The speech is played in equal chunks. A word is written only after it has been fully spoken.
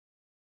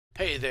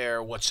Hey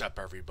there, what's up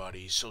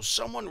everybody? So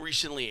someone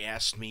recently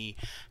asked me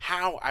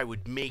how I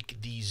would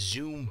make these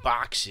Zoom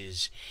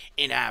boxes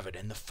in Avid.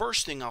 And the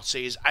first thing I'll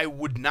say is I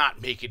would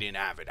not make it in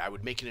Avid. I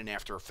would make it in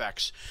After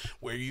Effects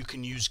where you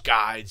can use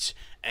guides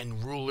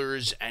and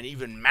rulers and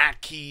even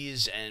mat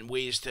keys and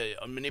ways to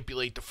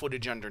manipulate the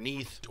footage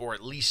underneath, or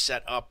at least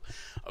set up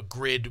a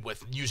grid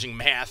with using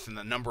math and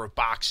the number of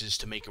boxes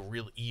to make a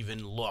real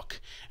even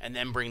look, and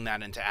then bring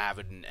that into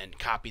Avid and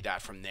copy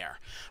that from there.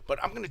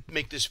 But I'm going to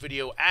make this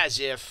video as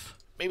if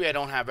maybe I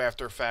don't have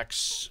After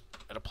Effects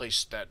at a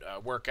place that I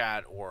work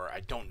at, or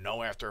I don't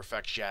know After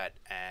Effects yet,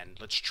 and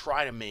let's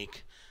try to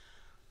make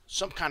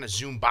some kind of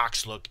Zoom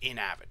box look in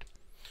Avid.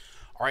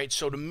 Alright,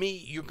 so to me,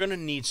 you're going to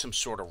need some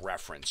sort of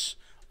reference.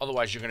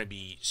 Otherwise, you're going to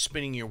be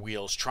spinning your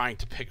wheels trying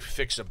to pick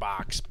a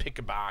box,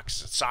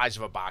 the size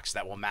of a box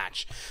that will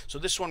match. So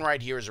this one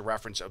right here is a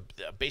reference of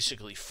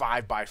basically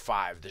 5 by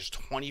 5. There's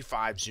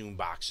 25 Zoom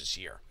boxes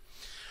here.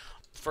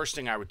 First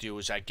thing I would do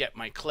is I get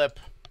my clip,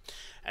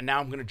 and now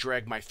I'm going to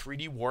drag my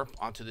 3D warp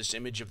onto this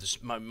image of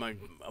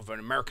of an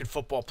American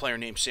football player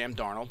named Sam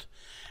Darnold,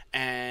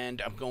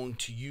 and I'm going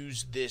to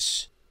use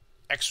this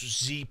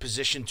XZ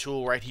position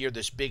tool right here,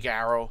 this big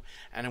arrow,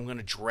 and I'm going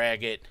to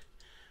drag it.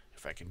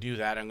 If I can do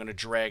that, I'm going to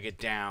drag it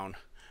down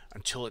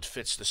until it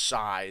fits the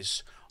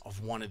size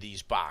of one of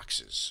these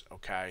boxes.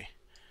 Okay,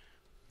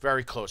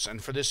 very close,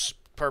 and for this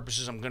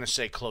purposes, I'm going to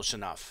say close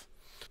enough.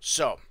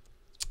 So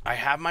I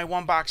have my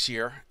one box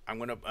here.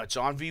 It's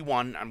on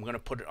V1. I'm going to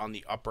put it on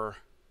the upper.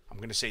 I'm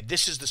going to say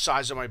this is the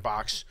size of my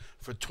box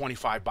for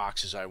 25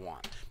 boxes I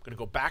want. I'm going to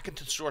go back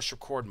into the source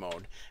record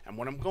mode, and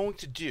what I'm going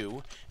to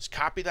do is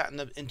copy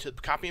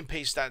and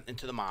paste that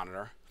into the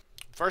monitor.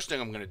 First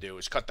thing I'm going to do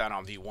is cut that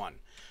on V1,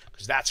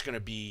 because that's going to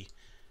be,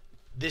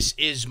 this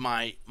is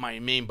my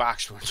main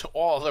box, so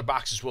all other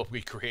boxes will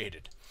be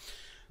created.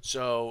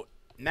 So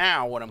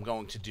now what I'm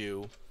going to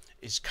do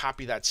is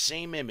copy that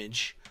same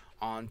image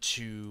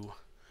onto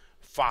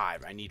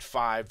 5. I need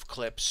 5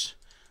 clips.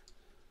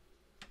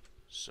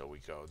 So we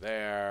go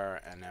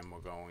there, and then we're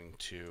going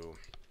to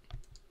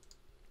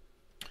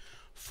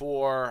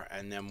 4,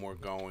 and then we're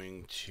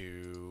going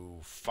to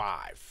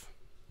 5.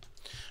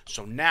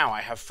 So now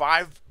I have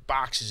 5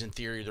 boxes in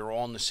theory. They're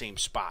all in the same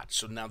spot.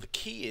 So now the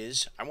key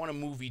is I want to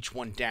move each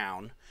one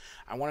down.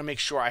 I want to make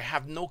sure I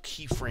have no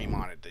keyframe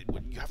on it.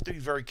 You have to be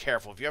very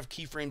careful. If you have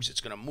keyframes,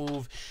 it's going to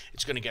move.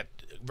 It's going to get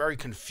very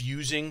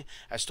confusing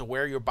as to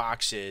where your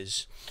box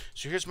is.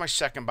 So here's my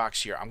second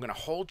box here. I'm going to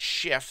hold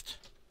Shift.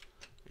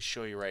 Let me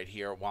show you right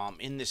here while I'm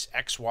in this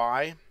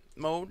XY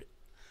mode.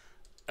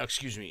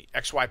 Excuse me,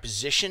 XY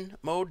position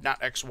mode,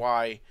 not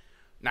XY.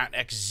 Not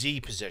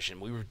XZ position.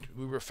 We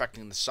were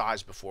affecting the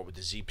size before with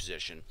the Z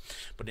position.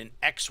 But in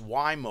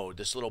XY mode,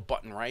 this little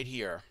button right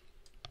here,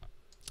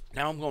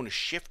 now I'm going to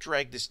shift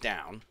drag this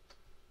down.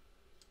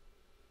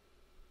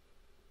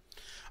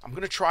 I'm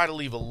going to try to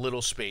leave a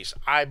little space.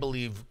 I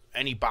believe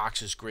any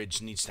box's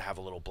grids needs to have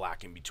a little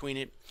black in between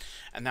it.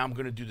 And now I'm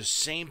going to do the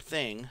same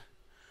thing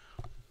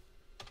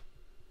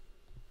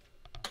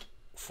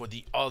for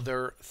the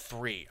other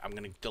 3. I'm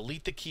going to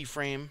delete the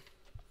keyframe.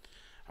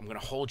 I'm going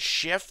to hold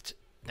Shift,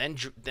 then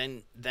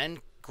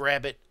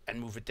grab it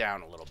and move it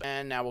down a little bit.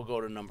 And now we'll go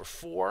to number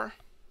 4.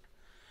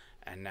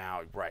 And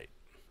now, right,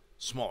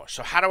 smaller.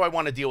 So how do I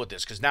want to deal with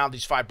this? Because now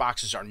these 5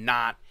 boxes are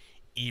not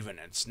even.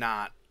 It's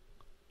not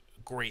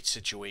a great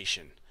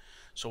situation.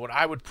 So what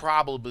I would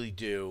probably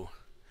do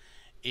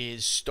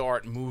is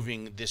start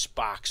moving this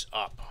box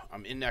up.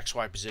 I'm in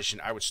XY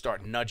position. I would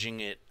start nudging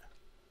it.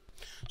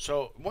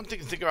 So one thing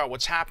to think about,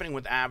 what's happening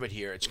with Avid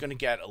here, it's going to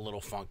get a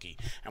little funky.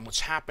 And what's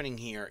happening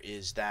here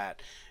is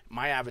that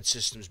my Avid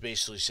system is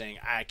basically saying,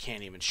 I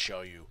can't even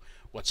show you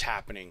what's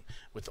happening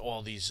with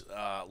all these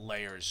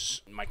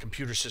layers. My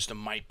computer system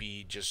might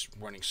be just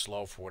running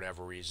slow for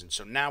whatever reason.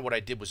 So now what I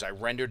did was I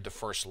rendered the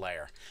first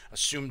layer.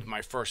 Assumed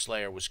my first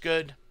layer was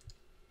good.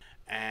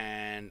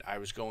 And I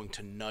was going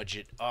to nudge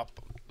it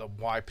up, the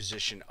Y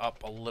position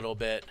up a little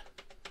bit.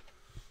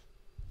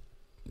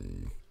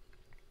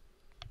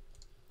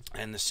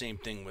 And the same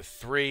thing with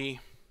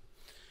 3.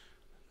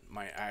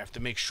 I have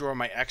to make sure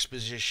my X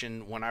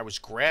position, when I was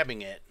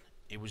grabbing it,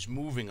 it was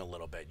moving a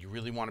little bit. You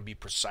really want to be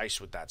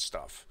precise with that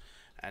stuff.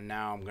 And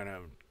now I'm going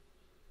to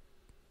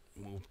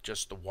move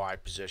just the Y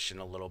position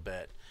a little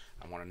bit.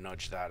 I want to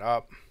nudge that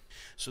up.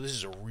 So this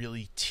is a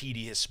really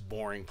tedious,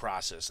 boring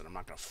process, and I'm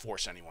not going to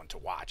force anyone to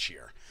watch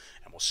here.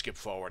 And we'll skip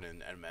forward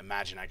and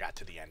imagine I got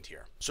to the end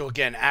here. So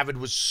again, Avid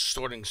was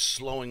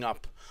slowing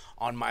up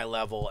on my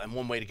level, and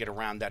one way to get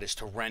around that is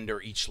to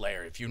render each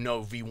layer. If you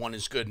know V1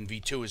 is good and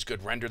V2 is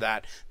good, render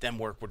that, then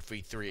work with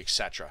V3,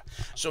 etc.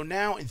 So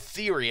now, in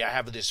theory, I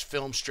have this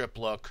film strip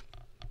look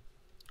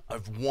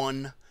of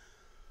one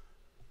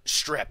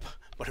strip,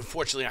 but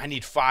unfortunately I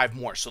need 5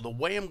 more. So the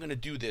way I'm going to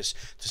do this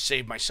to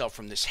save myself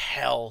from this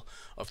hell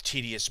of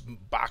tedious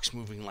box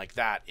moving like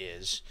that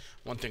is,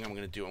 one thing I'm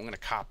going to do, I'm going to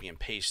copy and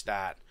paste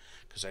that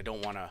because I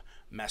don't want to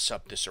mess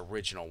up this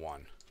original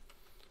one.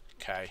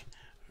 Okay,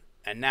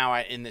 and now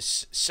in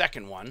this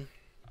second one,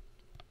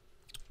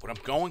 what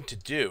I'm going to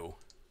do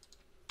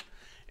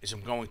is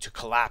I'm going to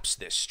collapse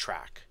this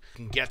track.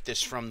 You can get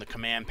this from the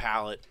command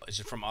palette. Is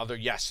it from other?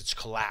 Yes, it's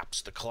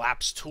collapsed. The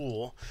collapse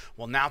tool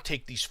will now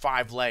take these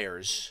 5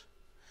 layers,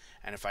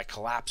 and if I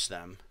collapse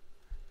them,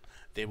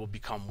 they will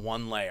become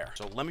one layer.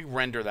 So let me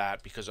render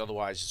that, because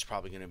otherwise it's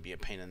probably going to be a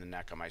pain in the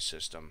neck on my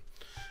system.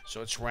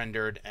 So it's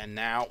rendered, and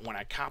now when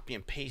I copy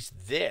and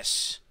paste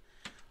this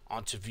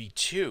onto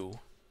V2,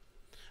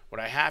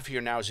 what I have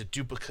here now is a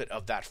duplicate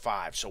of that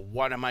 5. So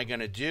what am I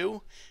going to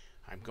do?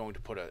 I'm going to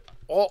put a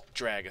Alt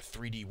drag a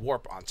 3D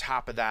warp on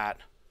top of that,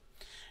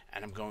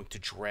 and I'm going to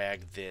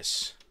drag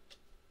this.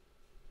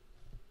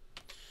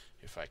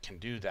 If I can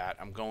do that,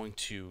 I'm going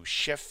to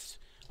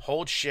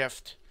hold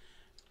shift,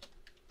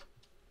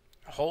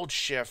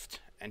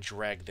 and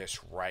drag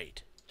this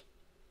right.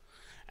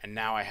 And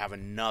now I have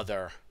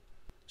another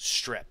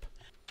strip.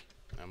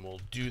 And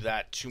we'll do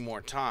that 2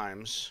 more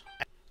times.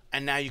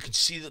 And now you can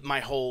see that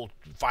my whole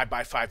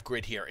 5x5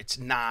 grid here, it's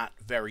not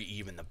very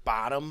even. The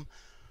bottom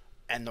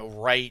and the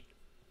right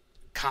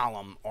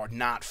column are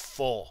not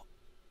full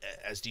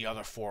as the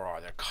other 4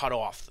 are. They're cut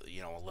off,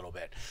 you know, a little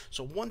bit.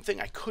 So one thing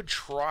I could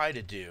try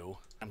to do,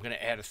 I'm going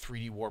to add a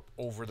 3D warp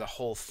over the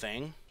whole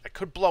thing. I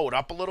could blow it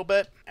up a little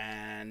bit,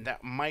 and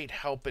that might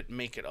help it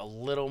make it a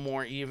little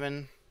more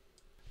even.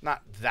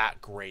 Not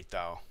that great,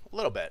 though. A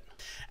little bit.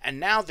 And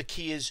now the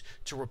key is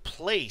to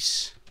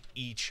replace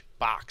each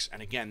box.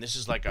 And again, this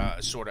is like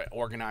a sort of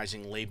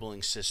organizing,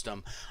 labeling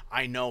system.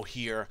 I know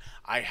here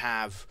I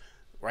have,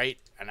 right,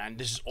 and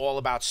this is all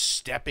about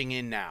stepping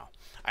in now.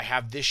 I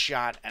have this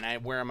shot,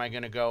 and where am I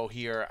going to go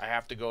here? I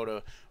have to go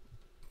to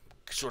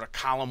sort of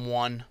column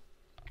 1,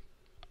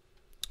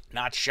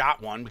 not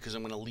shot 1, because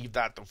I'm going to leave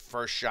that the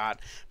first shot,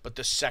 but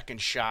the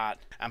second shot.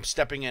 I'm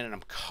stepping in and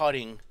I'm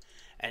cutting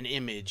an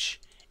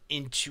image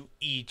into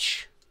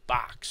each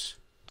box,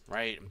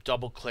 right? I'm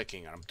double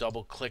clicking, and I'm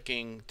double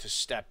clicking to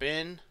step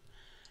in,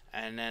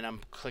 and then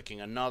I'm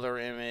clicking another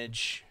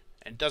image.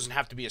 It doesn't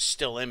have to be a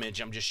still image.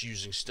 I'm just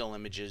using still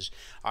images.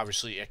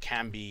 Obviously, it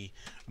can be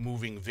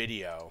moving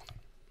video.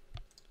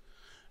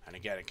 And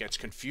again, it gets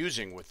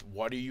confusing with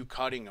what are you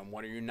cutting and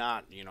what are you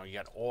not. You know, you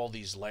got all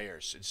these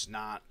layers. This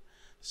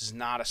is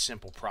not a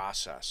simple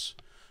process.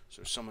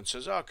 So if someone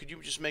says, oh, could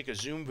you just make a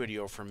Zoom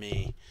video for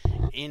me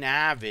in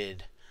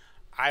Avid?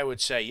 I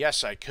would say,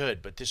 yes, I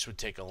could, but this would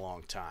take a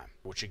long time.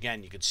 Which,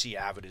 again, you can see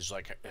Avid is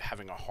like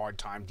having a hard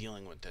time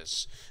dealing with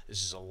this.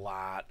 This is a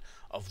lot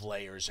of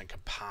layers and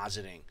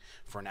compositing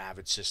for an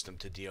Avid system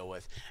to deal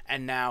with.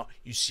 And now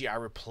you see I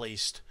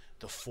replaced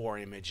the 4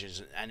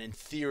 images, and in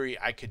theory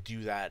I could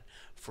do that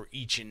for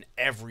each and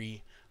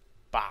every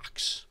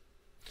box.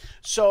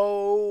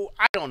 So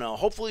I don't know,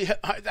 hopefully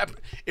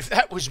if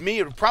that was me,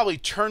 it would probably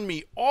turn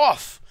me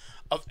off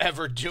of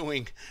ever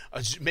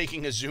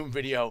making a Zoom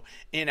video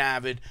in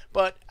Avid.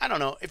 But I don't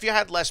know, if you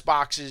had less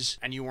boxes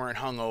and you weren't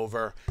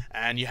hungover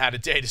and you had a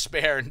day to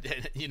spare,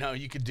 and you know,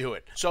 you could do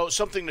it. So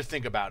something to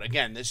think about.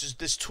 Again,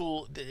 this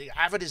tool,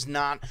 Avid is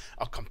not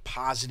a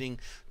compositing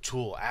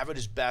tool. Avid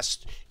is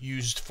best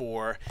used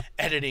for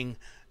editing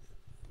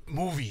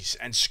movies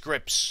and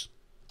scripts,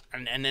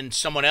 and then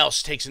someone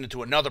else takes it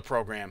into another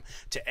program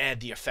to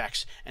add the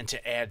effects and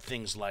to add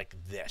things like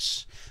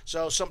this.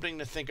 So something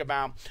to think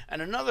about.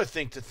 And another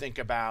thing to think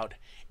about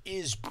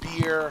is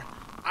beer.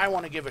 I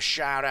want to give a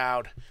shout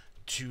out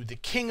to the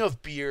king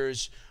of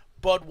beers,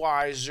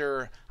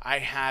 Budweiser. I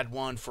had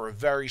one for a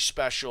very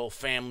special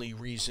family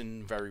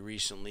reason very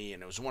recently,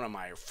 and it was one of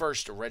my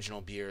first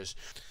original beers.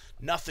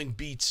 Nothing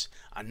beats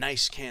a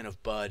nice can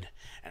of Bud,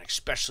 and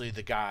especially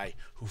the guy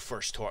who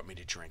first taught me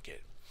to drink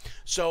it.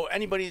 So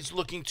anybody who's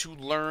looking to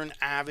learn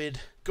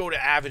Avid, go to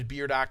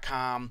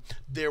avidbeer.com.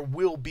 There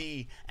will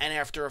be an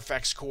After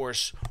Effects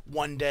course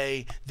one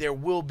day. There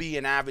will be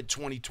an Avid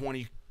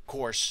 2020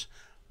 course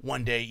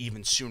one day,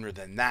 even sooner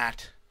than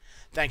that.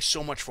 Thanks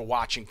so much for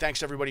watching.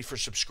 Thanks everybody for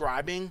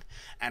subscribing,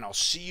 and I'll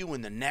see you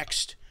in the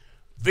next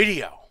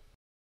video.